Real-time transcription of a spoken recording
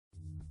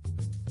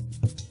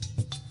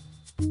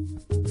So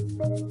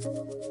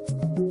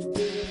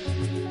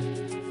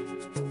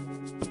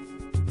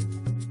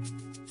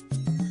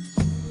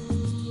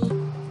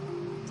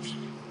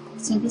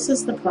this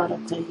is the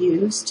product I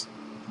used,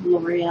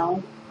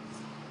 L'Oreal.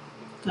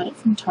 Got it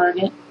from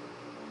Target.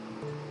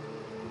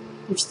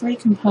 There's 3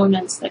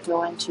 components that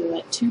go into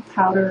it, 2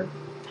 powder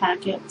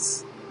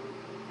packets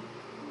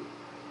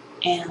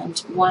and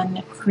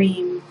 1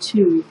 cream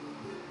tube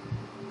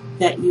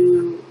that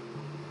you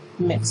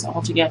mix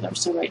all together.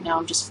 So right now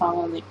I'm just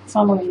following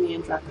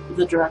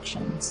the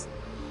directions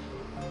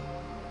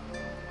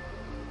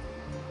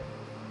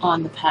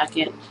on the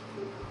packet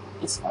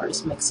as far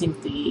as mixing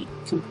the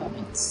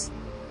components.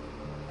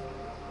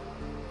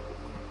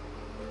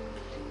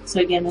 So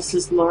again, this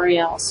is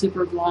L'Oreal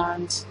Super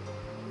Blonde.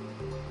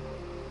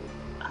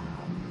 I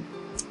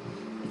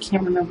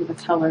can't remember the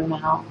color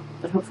now,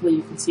 but hopefully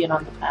you can see it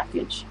on the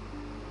package.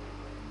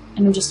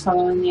 And I'm just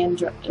following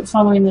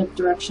the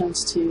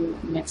directions to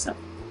mix up.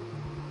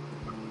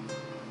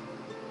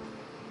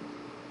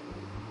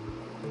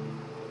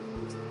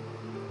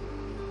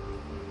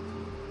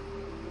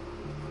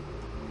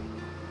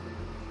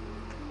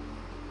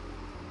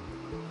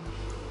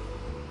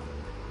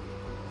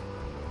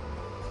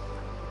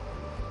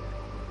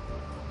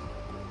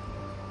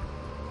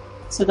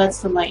 So that's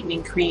the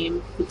lightening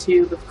cream, the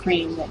tube of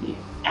cream that you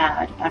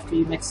add after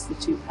you mix the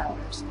 2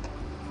 powders.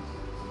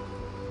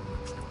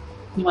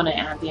 You want to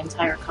add the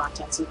entire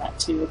contents of that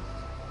tube.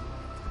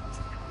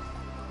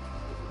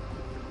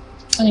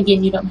 And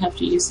again, you don't have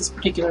to use this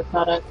particular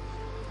product.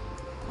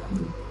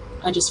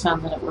 I just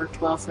found that it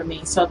worked well for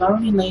me. So I've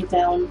already laid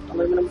down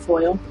aluminum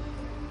foil,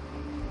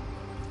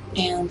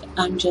 and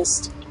I'm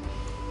just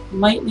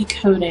lightly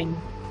coating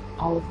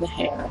all of the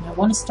hair. And I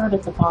want to start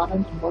at the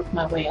bottom and work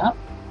my way up.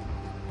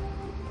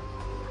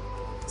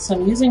 So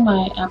I'm using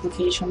my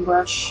application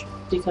brush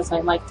because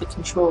I like the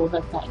control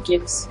that that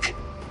gives.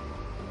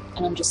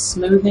 And I'm just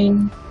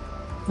smoothing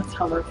the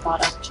color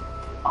product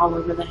all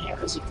over the hair,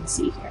 as you can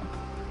see here.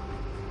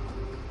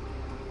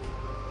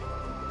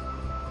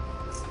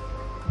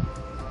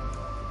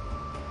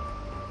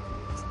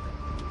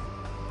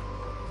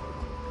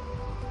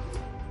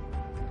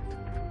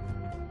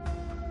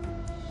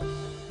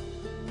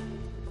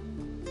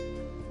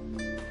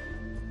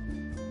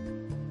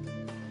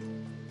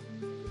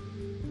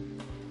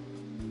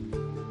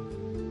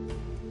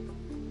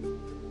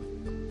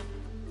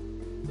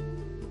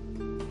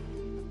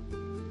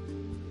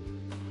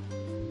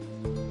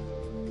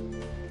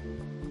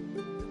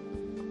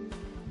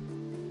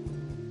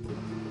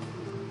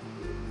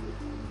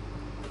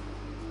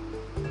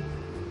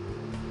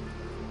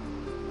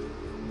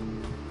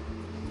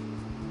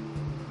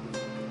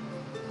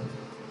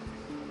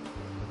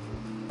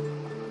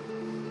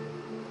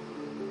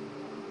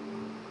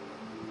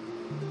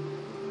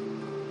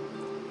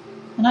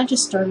 And I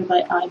just started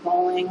by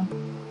eyeballing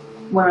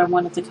where I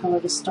wanted the color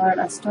to start.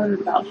 I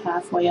started about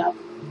halfway up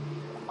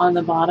on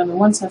the bottom, and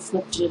once I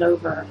flipped it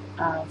over,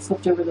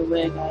 the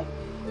wig, I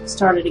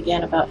started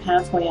again about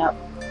halfway up,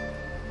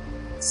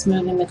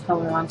 smoothing the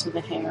color onto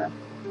the hair.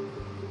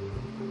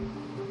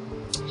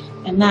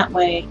 And that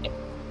way,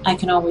 I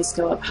can always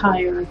go up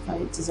higher if I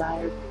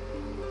desired.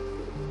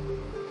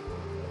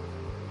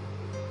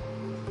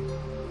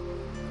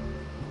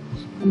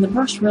 And the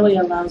brush really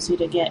allows you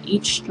to get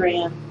each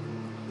strand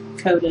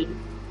coated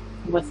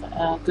with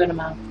a good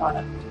amount of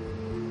product.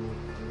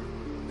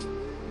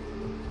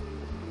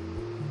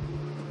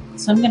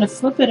 So I'm going to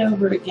flip it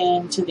over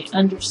again to the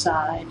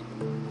underside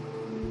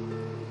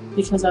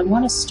because I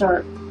want to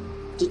start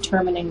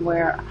determining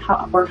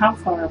how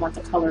far I want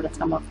the color to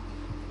come up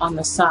on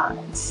the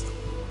sides.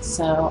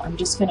 So I'm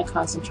just going to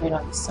concentrate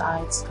on the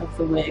sides of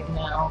the wig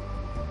now,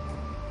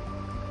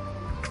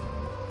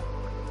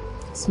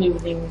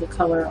 smoothing the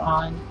color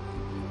on.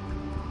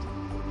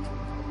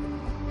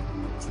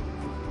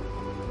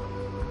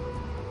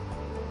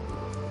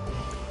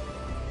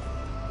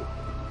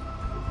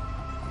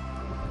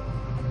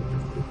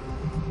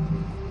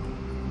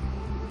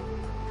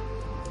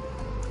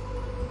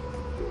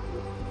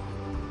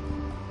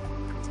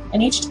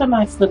 And each time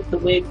I flip the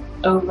wig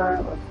over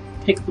or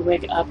pick the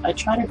wig up, I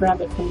try to grab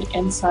it from the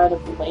inside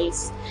of the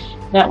lace.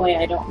 That way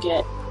I don't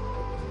get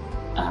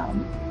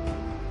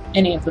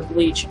any of the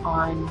bleach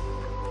on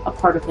a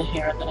part of the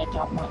hair that I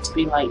don't want to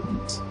be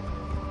lightened.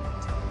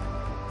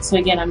 So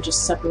again, I'm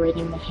just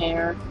separating the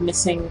hair,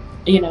 missing,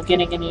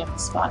 getting any of the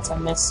spots I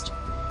missed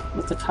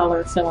with the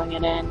color, filling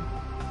it in.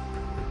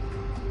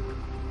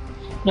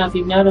 Now if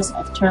you've noticed,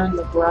 I've turned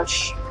the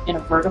brush in a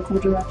vertical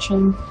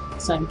direction,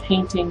 so I'm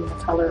painting the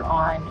color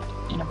on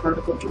in a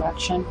vertical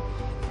direction.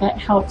 That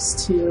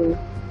helps to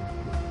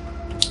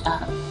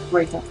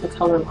break up the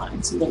color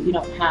line so that you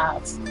don't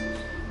have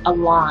a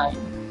line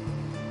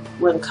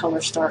where the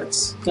color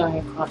starts going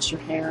across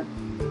your hair.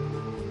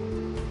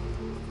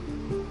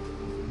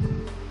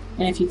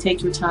 And if you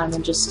take your time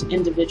and just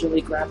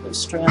individually grab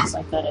those strands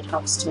like that, it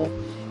helps to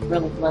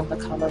really blend the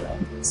color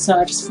in. So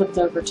I just flipped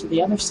over to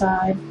the other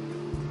side,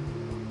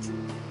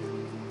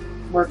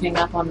 working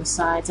up on the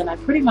sides, and I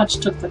pretty much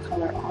took the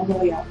color all the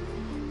way up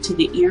to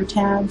the ear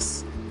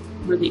tabs,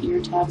 where the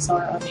ear tabs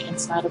are on the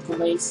inside of the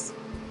lace.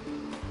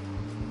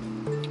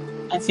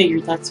 I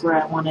figured that's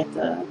where I wanted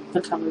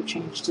the color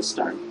change to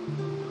start.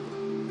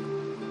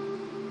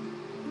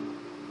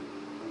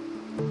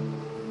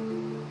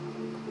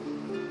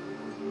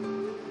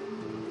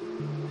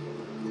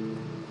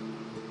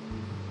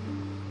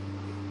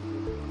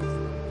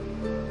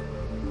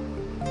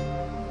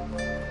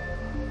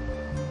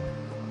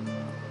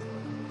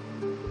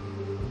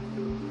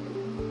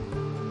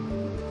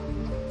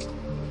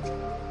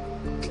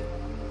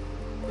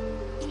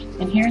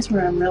 And here's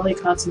where I'm really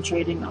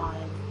concentrating on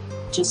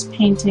just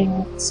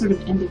painting sort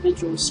of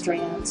individual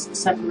strands,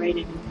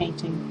 separating and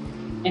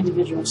painting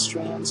individual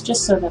strands,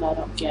 just so that I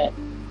don't get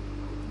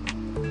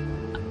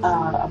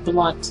a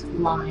blunt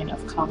line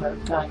of color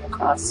going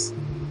across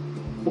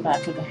the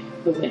back of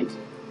the wig.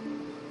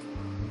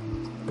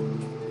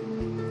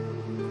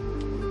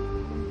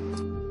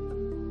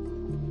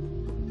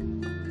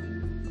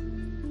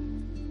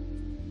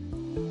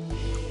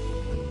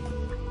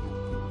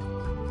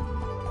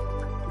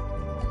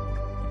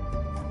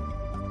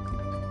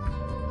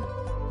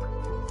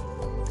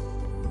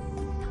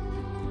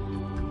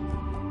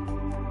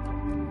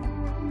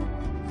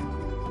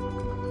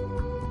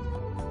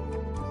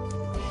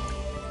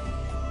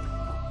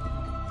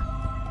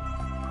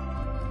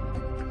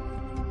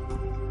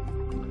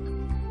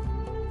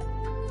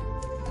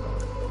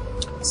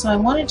 So I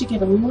wanted to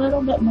get a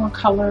little bit more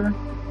color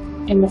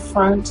in the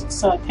front,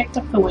 so I picked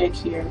up the wig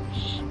here,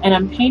 and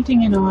I'm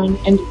painting it on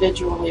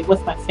individually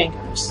with my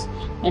fingers,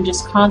 and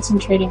just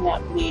concentrating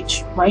that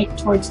bleach right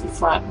towards the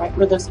front, right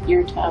where those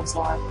ear tabs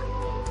are,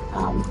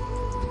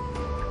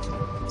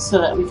 so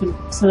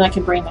that I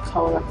can bring the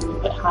color up a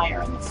little bit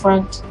higher in the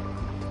front,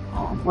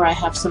 where I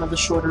have some of the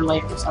shorter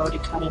layers already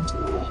cut into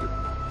the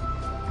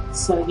wig.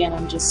 So again,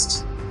 I'm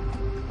just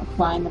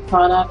applying the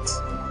product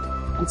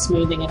and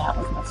smoothing it out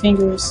with my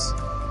fingers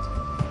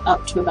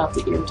up to about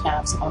the ear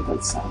tabs on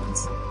both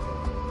sides.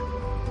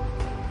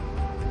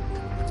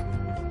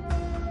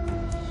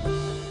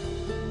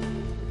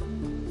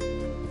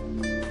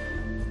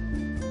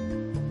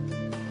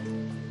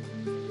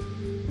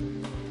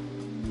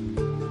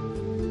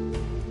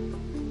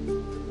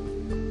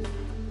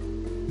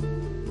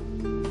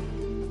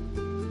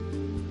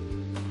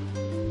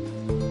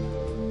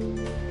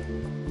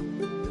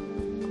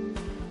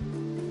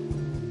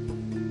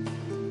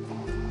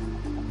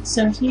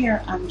 So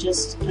here I'm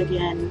just,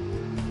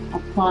 again,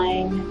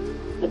 applying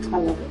the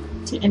color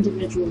to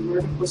individual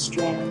vertical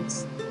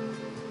strands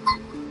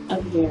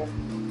of hair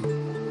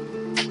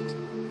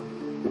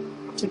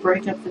to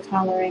break up the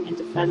coloring and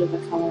to feather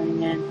the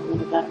coloring in a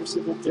little better so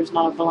that there's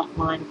not a blunt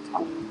line of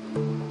color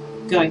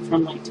going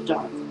from light to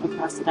dark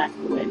across the back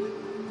of the wig.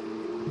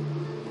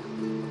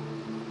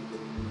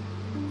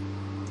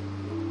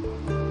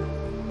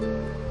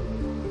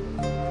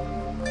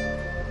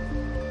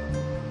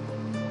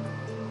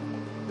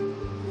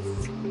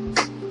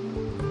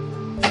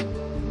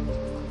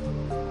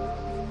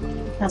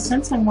 Now,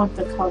 since I want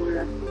the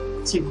color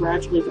to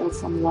gradually go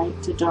from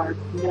light to dark,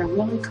 I'm going to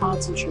really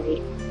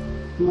concentrate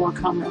more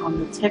color on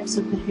the tips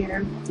of the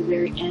hair at the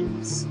very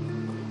ends.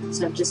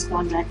 So I've just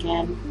gone back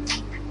in,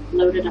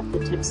 loaded up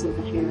the tips of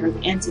the hair, the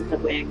ends of the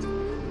wig,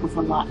 with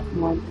a lot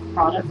more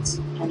product,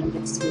 and I'm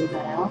going to smooth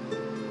that out.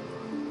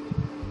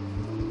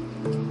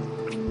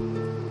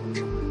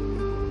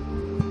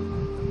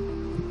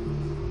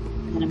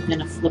 And I'm going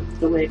to flip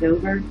the wig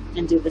over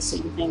and do the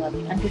same thing on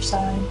the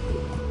underside.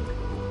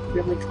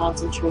 Really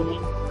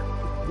concentrating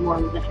more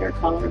of the hair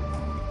color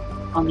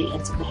on the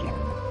ends of the hair.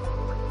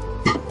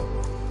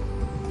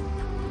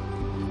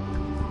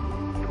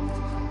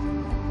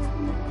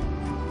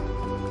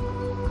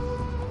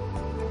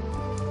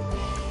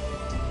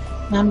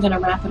 Now I'm going to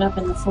wrap it up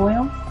in the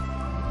foil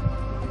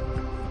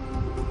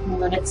and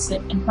let it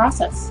sit and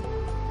process.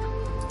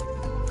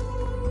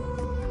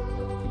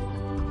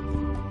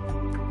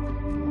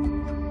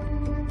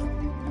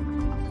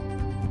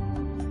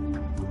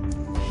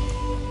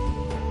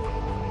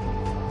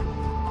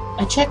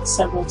 I checked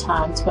several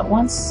times, but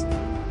once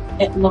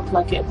it looked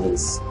like it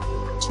was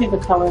to the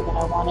color that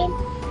I wanted,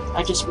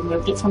 I just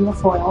removed it from the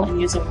foil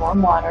and using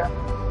warm water,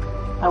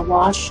 I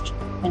washed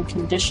and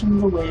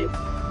conditioned the wig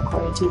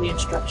according to the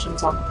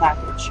instructions on the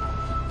package.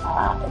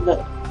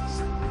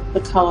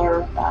 The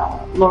color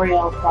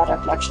L'Oreal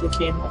product actually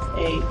came with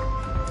a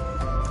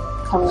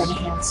color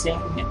enhancing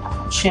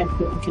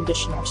shampoo and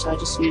conditioner, so I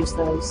just used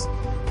those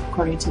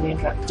according to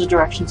the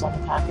directions on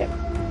the packet.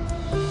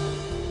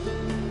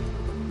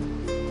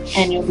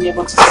 And you'll be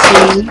able to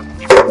see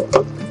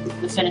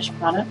the finished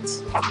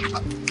product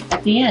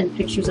at the end.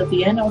 Pictures at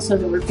the end. Also,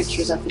 there were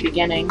pictures at the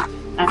beginning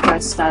after I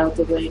styled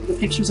the wig. The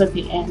pictures at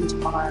the end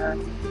are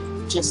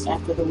just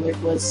after the wig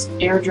was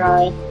air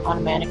dried on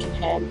a mannequin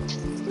head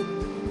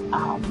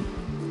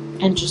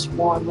and just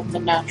worn with the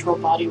natural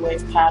body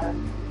wave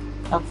pattern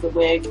of the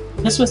wig.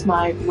 This was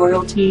my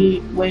royalty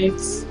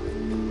wigs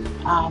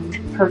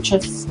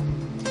purchase.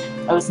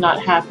 I was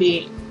not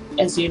happy,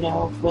 as you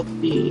know,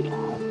 with the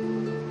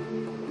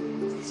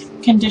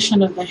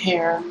condition of the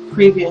hair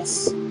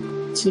previous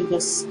to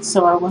this,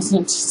 so I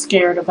wasn't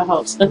scared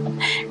about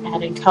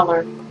adding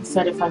color. I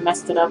said if I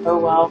messed it up, oh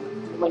well,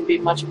 it wouldn't be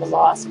much of a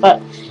loss. But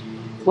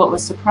what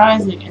was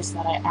surprising is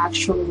that I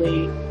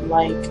actually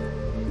like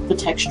the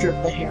texture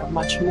of the hair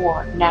much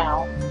more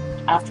now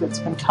after it's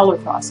been color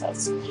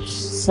processed.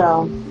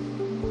 So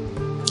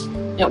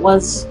it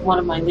was one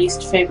of my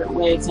least favorite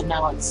wigs, and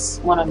now it's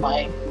one of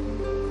my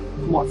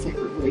more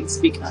favorite wigs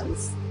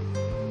because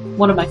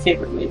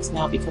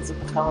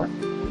of the color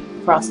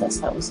process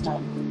that was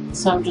done.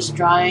 So I'm just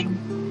drying,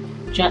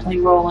 gently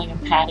rolling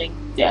and patting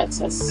the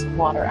excess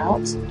water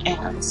out,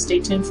 and stay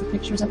tuned for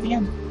pictures at the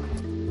end.